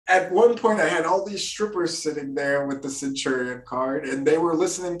at one point I had all these strippers sitting there with the Centurion card, and they were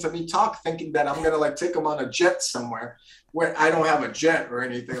listening to me talk, thinking that I'm gonna like take them on a jet somewhere. Where I don't have a jet or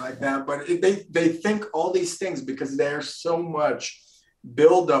anything like that, but they think all these things because there's so much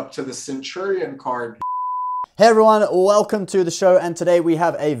build up to the Centurion card. Hey everyone, welcome to the show, and today we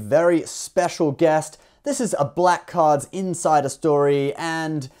have a very special guest. This is a Black Cards insider story,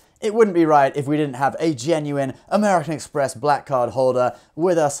 and it wouldn't be right if we didn't have a genuine American Express Black Card holder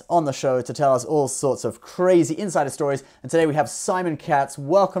with us on the show to tell us all sorts of crazy insider stories. And today we have Simon Katz.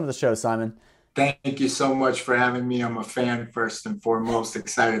 Welcome to the show, Simon. Thank you so much for having me. I'm a fan first and foremost.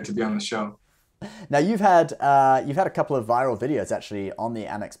 Excited to be on the show. Now you've had a couple of viral videos actually on the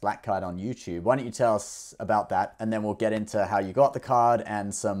Amex Black Card on YouTube. Why don't you tell us about that, and then we'll get into how you got the card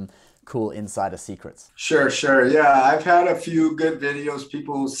and some cool insider secrets. Sure. Yeah, I've had a few good videos.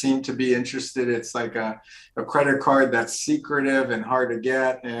 People seem to be interested. It's like a credit card that's secretive and hard to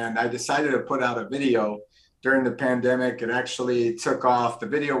get. And I decided to put out a video during the pandemic. It actually took off. The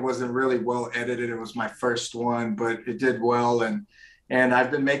video wasn't really well edited. It was my first one, but it did well. And I've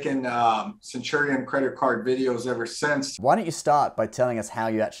been making Centurion credit card videos ever since. Why don't you start by telling us how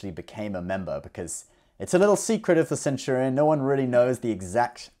you actually became a member? Because it's a little secretive for Centurion. No one really knows the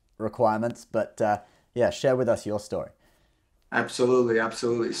exact requirements, but yeah, share with us your story.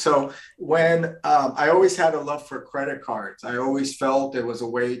 Absolutely. So when I always had a love for credit cards, I always felt it was a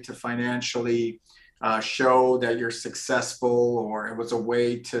way to financially show that you're successful, or it was a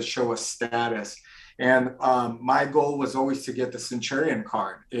way to show a status. And my goal was always to get the Centurion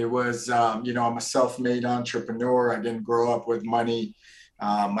card. It was, I'm a self-made entrepreneur. I didn't grow up with money.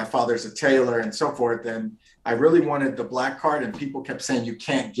 My father's a tailor and so forth. And I really wanted the Black Card, and people kept saying, you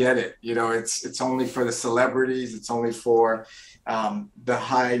can't get it. It's only for the celebrities. It's only for the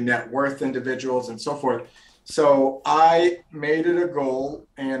high net worth individuals and so forth. So I made it a goal,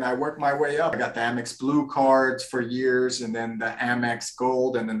 and I worked my way up. I got the Amex Blue cards for years, and then the Amex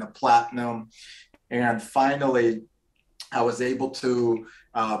Gold, and then the Platinum. And finally, I was able to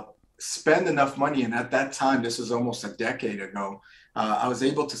spend enough money. And at that time, this was almost a decade ago, I was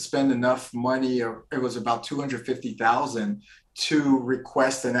able to spend enough money, or it was about $250,000, to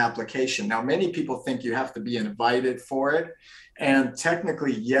request an application. Now, many people think you have to be invited for it. And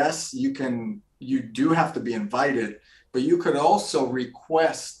technically, yes, you do have to be invited, but you could also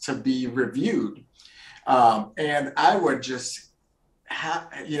request to be reviewed. And I would just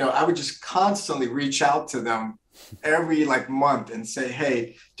I would just constantly reach out to them every month and say,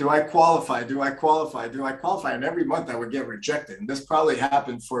 hey, do I qualify? And every month I would get rejected. And this probably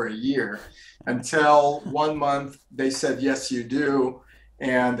happened for a year, until one month they said, yes, you do.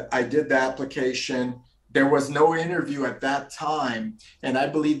 And I did the application. There was no interview at that time. And I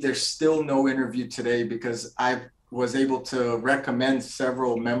believe there's still no interview today, because I was able to recommend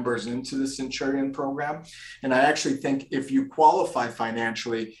several members into the Centurion program. And I actually think if you qualify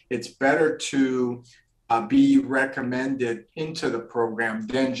financially, it's better to be recommended into the program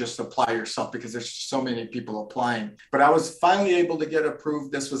than just apply yourself, because there's so many people applying. But I was finally able to get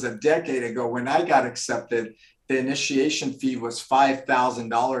approved. This was a decade ago. When I got accepted, the initiation fee was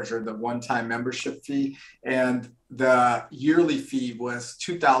 $5,000, or the one-time membership fee, and the yearly fee was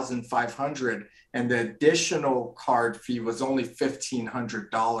 $2,500. And the additional card fee was only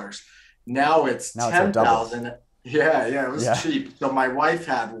 $1,500. Now it's $10,000. Yeah, it was cheap. So my wife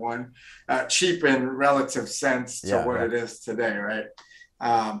had one, cheap in relative sense to what it is today, right?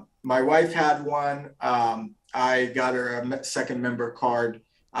 My wife had one. I got her a second member card.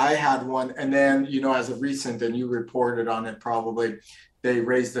 I had one. And then, as of recent, and you reported on it probably, they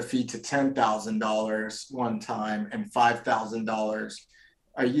raised the fee to $10,000 one time, and $5,000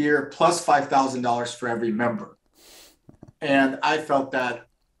 a year, plus $5,000 for every member. And I felt that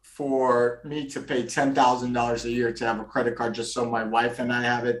for me to pay $10,000 a year to have a credit card just so my wife and I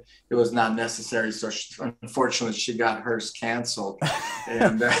have it, it was not necessary. So unfortunately, she got hers canceled.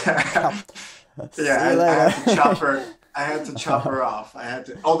 And I had to chop her. I had to chop her off.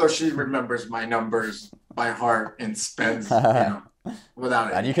 Although she remembers my numbers by heart and spends,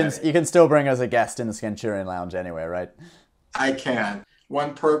 without it. And you can still bring us a guest in the Centurion Lounge anyway, right? I can.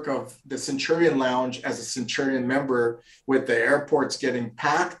 One perk of the Centurion Lounge as a Centurion member, with the airports getting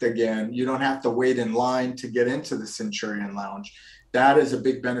packed again, you don't have to wait in line to get into the Centurion Lounge. That is a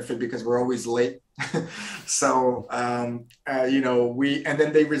big benefit, because we're always late. So, and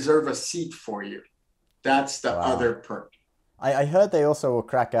then they reserve a seat for you. That's the other perk. I heard they also will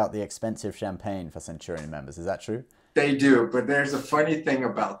crack out the expensive champagne for Centurion members. Is that true? They do, but there's a funny thing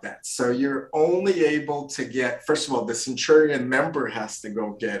about that. So you're only able to get, first of all, the Centurion member has to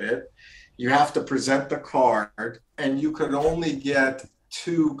go get it. You have to present the card, and you could only get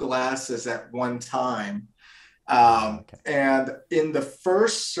 2 glasses at one time. Okay. And in the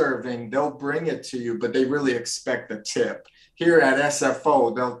first serving, they'll bring it to you, but they really expect a tip. Here at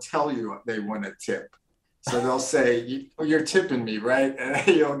SFO, they'll tell you they want a tip. So they'll say, "You're tipping me, right?" And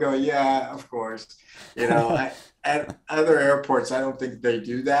you'll go, "Yeah, of course." At other airports, I don't think they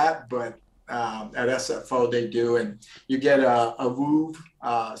do that, but at SFO they do, and you get a Vouv.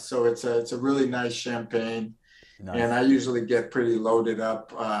 So it's a really nice champagne. And Nice. I usually get pretty loaded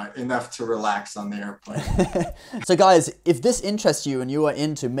up, enough to relax on the airplane. So guys, if this interests you and you are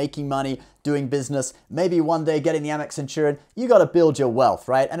into making money, doing business, maybe one day getting the Amex Centurion, you got to build your wealth,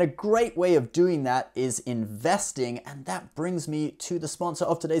 right? And a great way of doing that is investing. And that brings me to the sponsor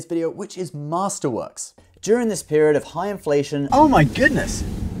of today's video, which is Masterworks. During this period of high inflation, Oh my goodness.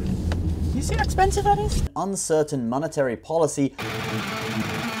 You see how expensive that is? uncertain monetary policy,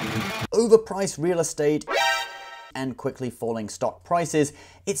 overpriced real estate, and quickly falling stock prices,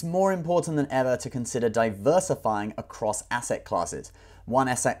 it's more important than ever to consider diversifying across asset classes. One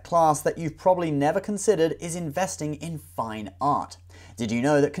asset class that you've probably never considered is investing in fine art. Did you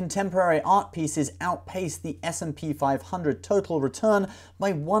know that contemporary art pieces outpace the S&P 500 total return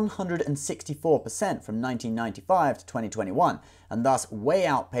by 164% from 1995 to 2021, and thus way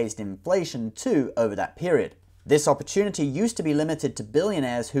outpaced inflation too over that period? This opportunity used to be limited to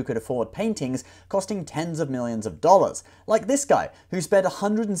billionaires who could afford paintings costing tens of millions of dollars, like this guy who spent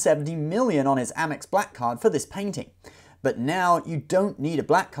 $170 million on his Amex Black Card for this painting. But now you don't need a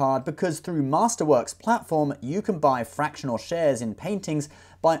black card because through Masterworks platform, you can buy fractional shares in paintings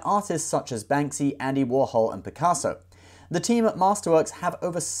by artists such as Banksy, Andy Warhol, and Picasso. The team at Masterworks have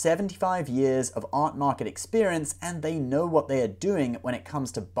over 75 years of art market experience, and they know what they are doing when it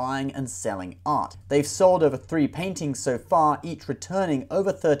comes to buying and selling art. They've sold over 3 paintings so far, each returning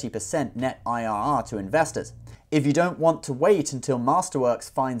over 30% net IRR to investors. If you don't want to wait until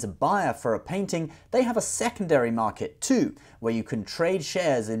Masterworks finds a buyer for a painting, they have a secondary market too, where you can trade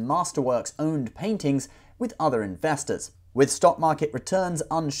shares in Masterworks-owned paintings with other investors. With stock market returns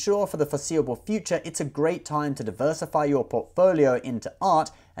unsure for the foreseeable future, it's a great time to diversify your portfolio into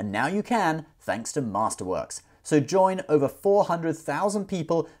art, and now you can, thanks to Masterworks. So join over 400,000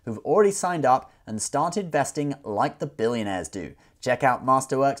 people who've already signed up and start investing like the billionaires do. Check out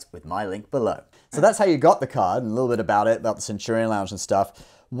Masterworks with my link below. So that's how you got the card, and a little bit about it, about the Centurion Lounge and stuff.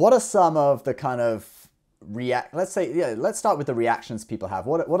 What are some of the kind of let's start with the reactions people have.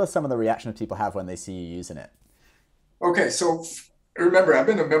 What are some of the reactions people have when they see you using it? Okay, so remember, I've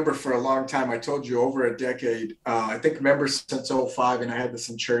been a member for a long time. I told you over a decade. I think member since '05, and I had the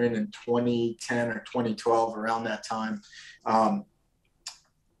Centurion in 2010 or 2012, around that time.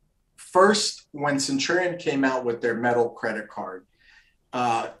 First, when Centurion came out with their metal credit card,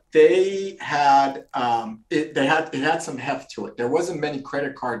 it had some heft to it. There wasn't many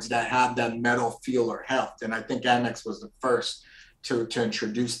credit cards that had that metal feel or heft, and I think Amex was the first to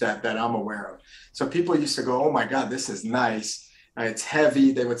introduce that I'm aware of. So people used to go, "Oh my God, this is nice. It's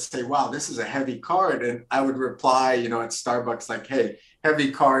heavy." They would say, "Wow, this is a heavy card." And I would reply, at Starbucks, like, "Hey,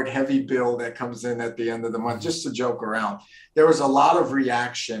 heavy card, heavy bill that comes in at the end of the month," just to joke around. There was a lot of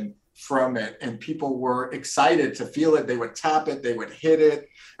reaction from it, and people were excited to feel it. They would tap it, they would hit it.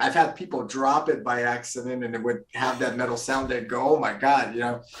 I've had people drop it by accident and it would have that metal sound. They'd go, "Oh my God,"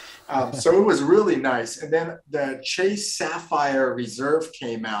 So it was really nice. And then the Chase Sapphire Reserve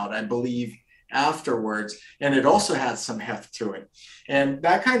came out, I believe, afterwards, and it also had some heft to it. And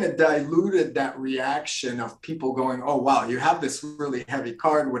that kind of diluted that reaction of people going, "Oh, wow, you have this really heavy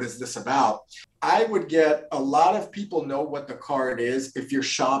card. What is this about?" I would get a lot of people know what the card is if you're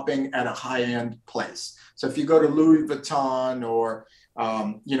shopping at a high-end place. So if you go to Louis Vuitton or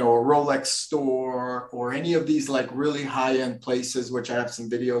a Rolex store or any of these like really high-end places, which I have some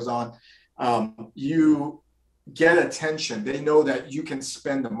videos on, you get attention. They know that you can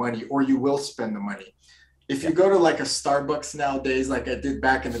spend the money or you will spend the money. If you go to like a Starbucks nowadays, like I did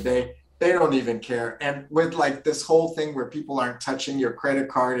back in the day, they don't even care. And with like this whole thing where people aren't touching your credit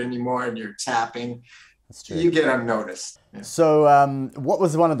card anymore and you're tapping, That's true. You get unnoticed. Yeah. So what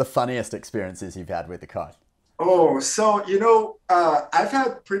was one of the funniest experiences you've had with the card? Oh, so, I've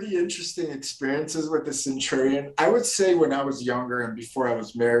had pretty interesting experiences with the Centurion. I would say when I was younger and before I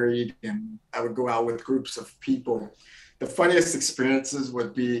was married and I would go out with groups of people, the funniest experiences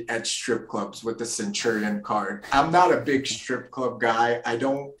would be at strip clubs with the Centurion card. I'm not a big strip club guy. I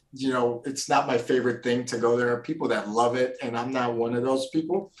don't, it's not my favorite thing to go. There are people that love it, and I'm not one of those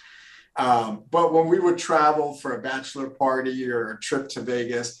people. But when we would travel for a bachelor party or a trip to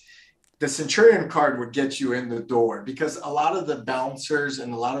Vegas, the Centurion card would get you in the door because a lot of the bouncers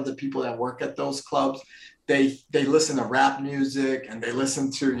and a lot of the people that work at those clubs, they listen to rap music and they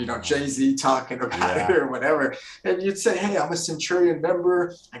listen to, Jay-Z talking about it or whatever. And you'd say, hey, I'm a Centurion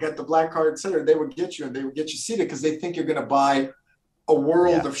member. I got the black card, et cetera. They would get you and they would get you seated because they think you're going to buy a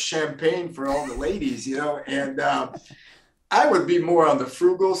world of champagne for all the ladies, and I would be more on the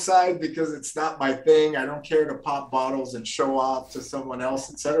frugal side because it's not my thing. I don't care to pop bottles and show off to someone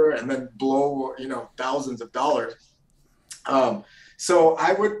else, et cetera, and then blow, thousands of dollars. So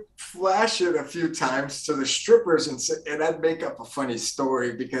I would flash it a few times to the strippers and I'd make up a funny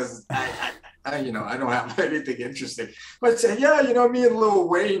story because I don't have anything interesting. But I'd say, me and Lil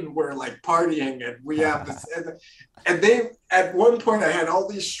Wayne were like partying and we have this. And they, at one point, I had all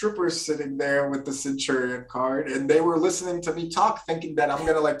these strippers sitting there with the Centurion card and they were listening to me talk, thinking that I'm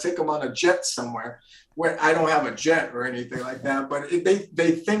going to like take them on a jet somewhere where I don't have a jet or anything like that. But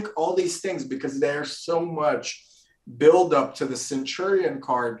they think all these things because there's so much build up to the Centurion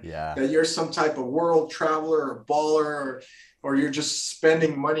card that you're some type of world traveler or baller or you're just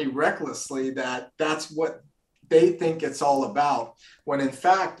spending money recklessly, that's what they think it's all about. When in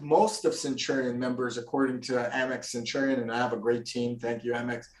fact, most of Centurion members, according to Amex Centurion, and I have a great team, thank you,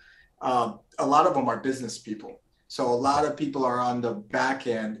 Amex, a lot of them are business people. So a lot of people are on the back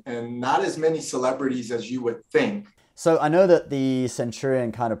end and not as many celebrities as you would think. So I know that the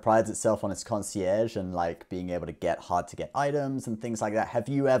Centurion kind of prides itself on its concierge and like being able to get hard to get items and things like that. Have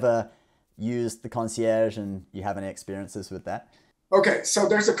you ever used the concierge and you have any experiences with that? Okay, so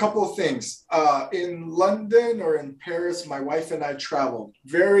there's a couple of things. In London or in Paris, my wife and I traveled.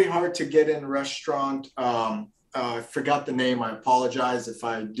 Very hard to get in restaurant. I forgot the name. I apologize. If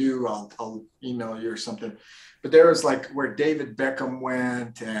I do, I'll email you or something. But there was like where David Beckham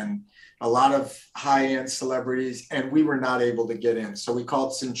went and a lot of high-end celebrities, and we were not able to get in. So we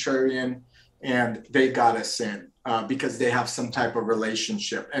called Centurion and they got us in because they have some type of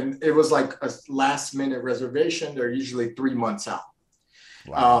relationship. And it was like a last-minute reservation. They're usually 3 months out.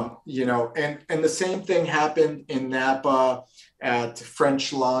 Wow. And the same thing happened in Napa at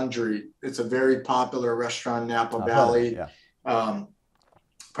French Laundry. It's a very popular restaurant in Napa Valley.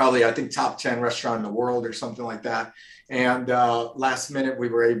 Probably, I think, top 10 restaurant in the world or something like that. And last minute, we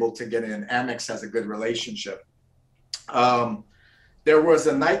were able to get in. Amex has a good relationship. There was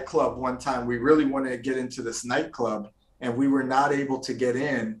a nightclub one time. We really wanted to get into this nightclub, and we were not able to get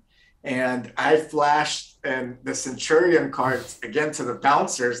in. And I flashed and the Centurion cards again to the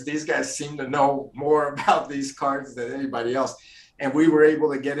bouncers. These guys seem to know more about these cards than anybody else. And we were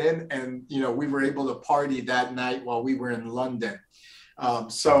able to get in and, we were able to party that night while we were in London.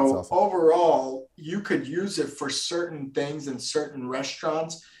 So awesome. Overall, you could use it for certain things in certain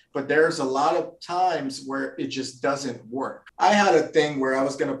restaurants, but there's a lot of times where it just doesn't work. I had a thing where I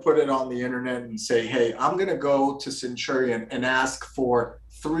was going to put it on the internet and say, hey, I'm going to go to Centurion and ask for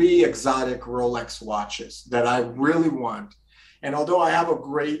 3 exotic Rolex watches that I really want. And although I have a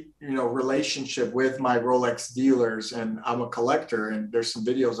great, relationship with my Rolex dealers and I'm a collector and there's some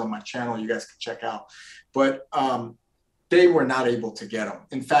videos on my channel you guys can check out, but they were not able to get them.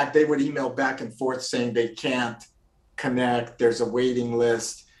 In fact, they would email back and forth saying they can't connect. There's a waiting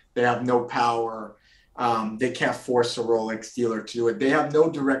list. They have no power. They can't force a Rolex dealer to do it. They have no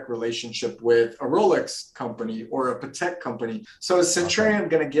direct relationship with a Rolex company or a Patek company. So is Centurion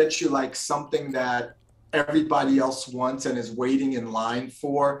going to get you like something that everybody else wants and is waiting in line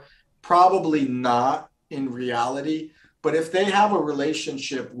for? Probably not in reality. But if they have a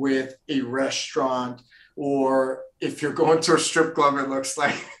relationship with a restaurant, or if you're going to a strip club, it looks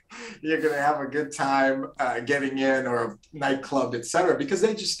like you're going to have a good time getting in, or a nightclub, et cetera, because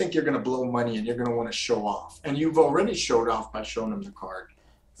they just think you're going to blow money and you're going to want to show off. And you've already showed off by showing them the card.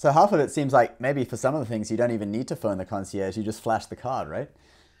 So half of it seems like maybe for some of the things, you don't even need to phone the concierge. You just flash the card, right?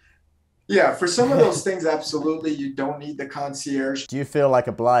 Yeah, for some of those things, absolutely, you don't need the concierge. Do you feel like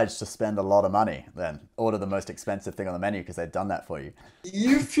obliged to spend a lot of money then? Order the most expensive thing on the menu because they've done that for you?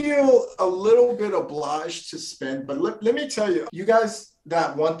 You feel a little bit obliged to spend, but let me tell you, you guys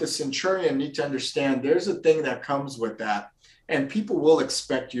that want the Centurion need to understand there's a thing that comes with that, and people will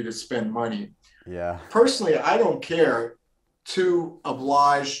expect you to spend money. Yeah. Personally, I don't care to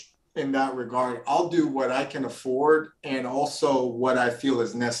oblige in that regard. I'll do what I can afford and also what I feel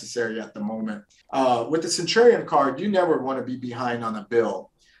is necessary at the moment. With the Centurion card, you never want to be behind on a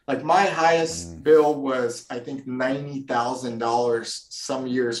bill. Like my highest bill was, I think, $90,000 some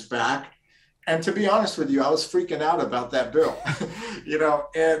years back. And to be honest with you, I was freaking out about that bill. What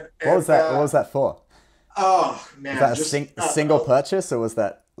was that for? Oh man. Was that a single purchase, or was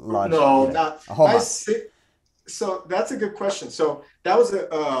that large? No, not a home. So that's a good question. So that was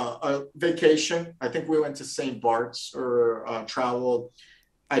a vacation. I think we went to St. Bart's or traveled.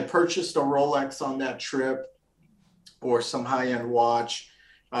 I purchased a Rolex on that trip or some high-end watch.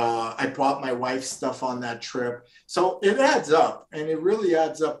 I bought my wife's stuff on that trip. So it adds up, and it really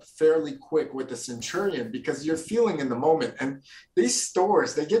adds up fairly quick with the Centurion because you're feeling in the moment. And these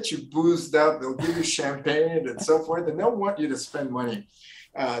stores, they get you boozed up, they'll give you champagne and so forth, and they'll want you to spend money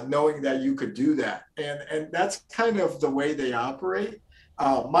knowing that you could do that. And that's kind of the way they operate.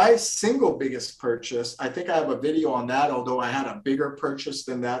 My single biggest purchase, I think I have a video on that, although I had a bigger purchase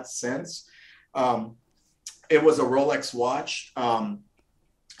than that since. It was a Rolex watch.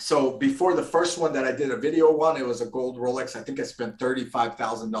 So before the first one that I did a video on, it was a gold Rolex. I think I spent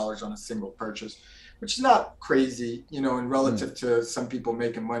 $35,000 on a single purchase, which is not crazy, you know, in relative to some people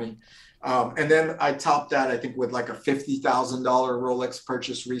making money. And then I topped that, I think, with like a $50,000 Rolex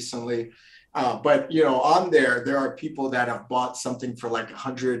purchase recently. But, you know, on there are people that have bought something for like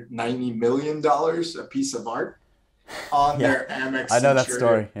 $190 million, a piece of art on their Amex. I know that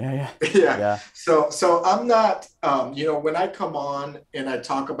Centurion. story. Yeah. So I'm not, you know, when I come on and I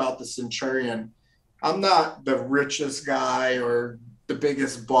talk about the Centurion, I'm not the richest guy or the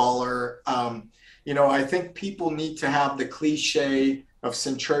biggest baller. You know, I think people need to have the cliche of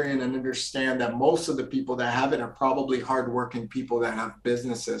Centurion and understand that most of the people that have it are probably hardworking people that have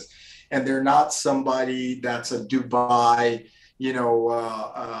businesses, and they're not somebody that's a Dubai, you know,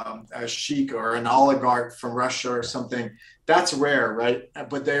 a sheik or an oligarch from Russia or something. That's rare, right?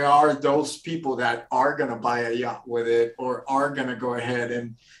 But there are those people that are going to buy a yacht with it, or are going to go ahead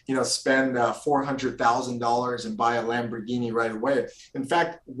and, you know, spend $400,000 and buy a Lamborghini right away. In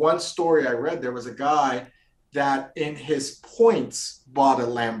fact, one story I read, there was a guy that in his points bought a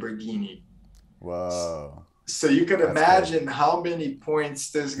Lamborghini. Whoa. So you can imagine how many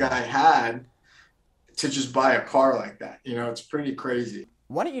points this guy had to just buy a car like that. You know, it's pretty crazy.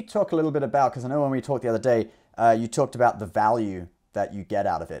 Why don't you talk a little bit about, because I know when we talked the other day, you talked about the value that you get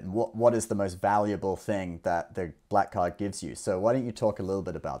out of it and what is the most valuable thing that the black card gives you. So why don't you talk a little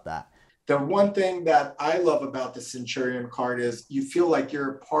bit about that? The one thing that I love about the Centurion card is you feel like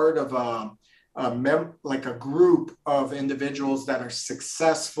you're part of like a group of individuals that are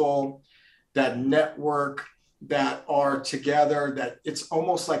successful, that network, that are together, that it's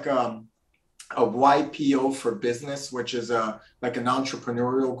almost like a YPO for business, which is like an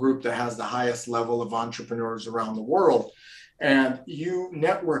entrepreneurial group that has the highest level of entrepreneurs around the world. And you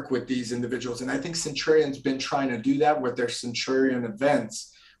network with these individuals. And I think Centurion's been trying to do that with their Centurion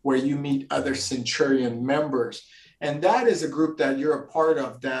events, where you meet other Centurion members. And that is a group that you're a part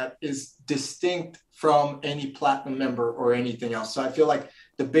of that is distinct from any platinum member or anything else. So I feel like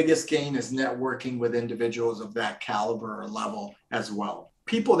the biggest gain is networking with individuals of that caliber or level as well.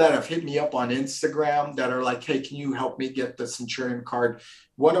 People that have hit me up on Instagram that are like, hey, can you help me get the Centurion card?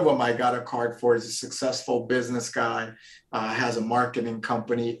 One of them I got a card for is a successful business guy, has a marketing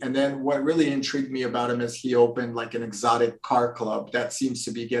company. And then what really intrigued me about him is he opened like an exotic car club that seems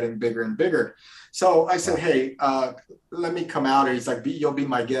to be getting bigger and bigger. So I said, hey, let me come out. He's like, you'll be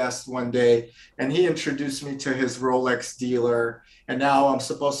my guest one day. And he introduced me to his Rolex dealer. And now I'm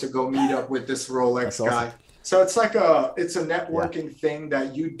supposed to go meet up with this Rolex guy. Awesome. So it's like it's a networking thing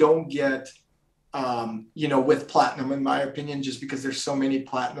that you don't get, you know, with platinum, in my opinion, just because there's so many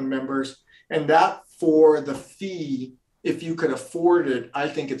platinum members. And that for the fee, if you could afford it, I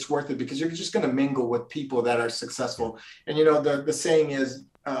think it's worth it because you're just going to mingle with people that are successful. And, you know, the saying is,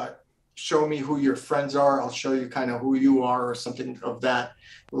 show me who your friends are, I'll show you kind of who you are, or something of that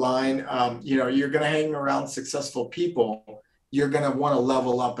line. You know, you're going to hang around successful people. You're going to want to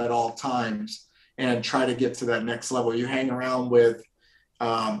level up at all times and try to get to that next level. You hang around with,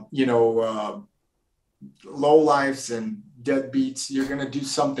 you know, lowlifes and deadbeats, you're going to do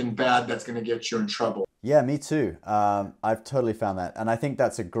something bad that's going to get you in trouble. Yeah, me too. I've totally found that. And I think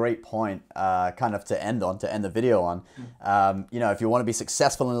that's a great point kind of to end the video on. You know, if you want to be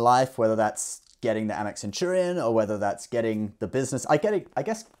successful in life, whether that's getting the Amex Centurion or whether that's getting the business, I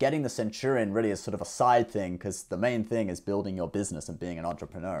guess getting the Centurion really is sort of a side thing because the main thing is building your business and being an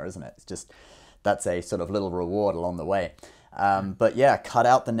entrepreneur, isn't it? It's just, that's a sort of little reward along the way. But yeah, cut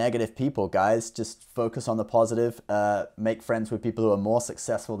out the negative people, guys. Just focus on the positive. Make friends with people who are more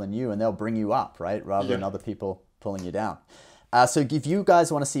successful than you, and they'll bring you up, right? Rather than other people pulling you down. So if you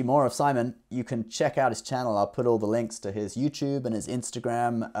guys want to see more of Simon, you can check out his channel. I'll put all the links to his YouTube and his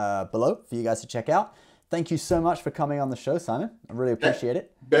Instagram below for you guys to check out. Thank you so much for coming on the show, Simon. I really appreciate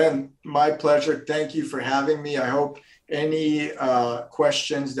it. Ben, my pleasure. Thank you for having me. I hope any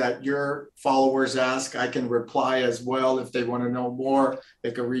questions that your followers ask, I can reply as well. If they want to know more,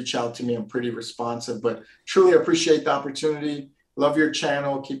 they can reach out to me. I'm pretty responsive, but truly appreciate the opportunity. Love your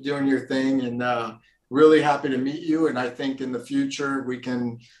channel. Keep doing your thing. And really happy to meet you. And I think in the future, we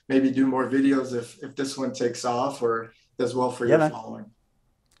can maybe do more videos if this one takes off or does well for your following.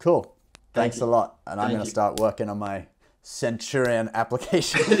 Cool. Thanks a lot. And I'm going to start working on my Centurion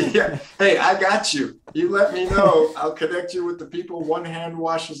application. Yeah. Hey, I got you. You let me know. I'll connect you with the people. One hand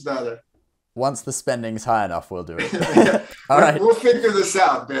washes the other. Once the spending's high enough, we'll do it. Yeah. All right. We'll figure this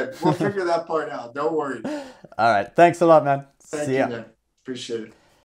out, man. We'll figure that part out. Don't worry. All right. Thanks a lot, man. Thank you, man. Appreciate it.